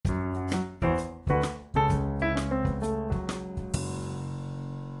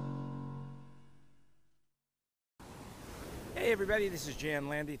Hey everybody, this is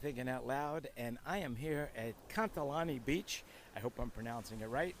Landy thinking out loud, and I am here at Cantalani Beach. I hope I'm pronouncing it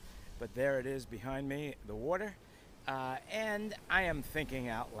right, but there it is behind me, the water, and I am thinking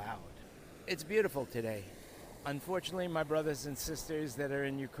out loud. It's beautiful today. Unfortunately, my brothers and sisters that are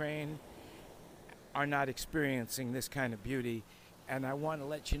in Ukraine are not experiencing this kind of beauty, and I want to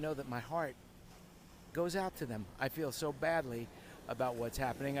let you know that my heart goes out to them. I feel so badly about what's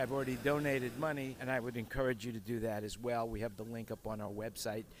happening. I've already donated money, and I would encourage you to do that as well. We have the link up on our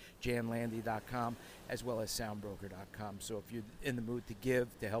website, janlandy.com, as well as soundbroker.com. So if you're in the mood to give,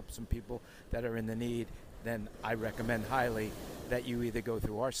 to help some people that are in the need, then I recommend highly that you either go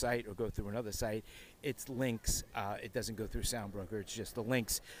through our site or go through another site. It's links. It doesn't go through Soundbroker. It's just the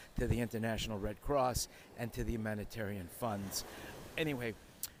links to the International Red Cross and to the Humanitarian funds. Anyway,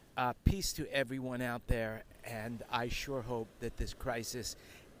 peace to everyone out there, and I sure hope that this crisis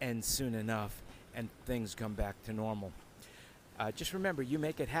ends soon enough and things come back to normal. Just remember, you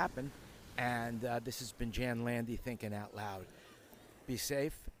make it happen, and this has been Jan Landy thinking out loud. Be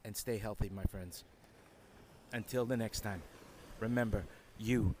safe and stay healthy, my friends. Until the next time, remember,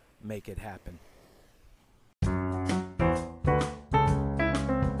 you make it happen.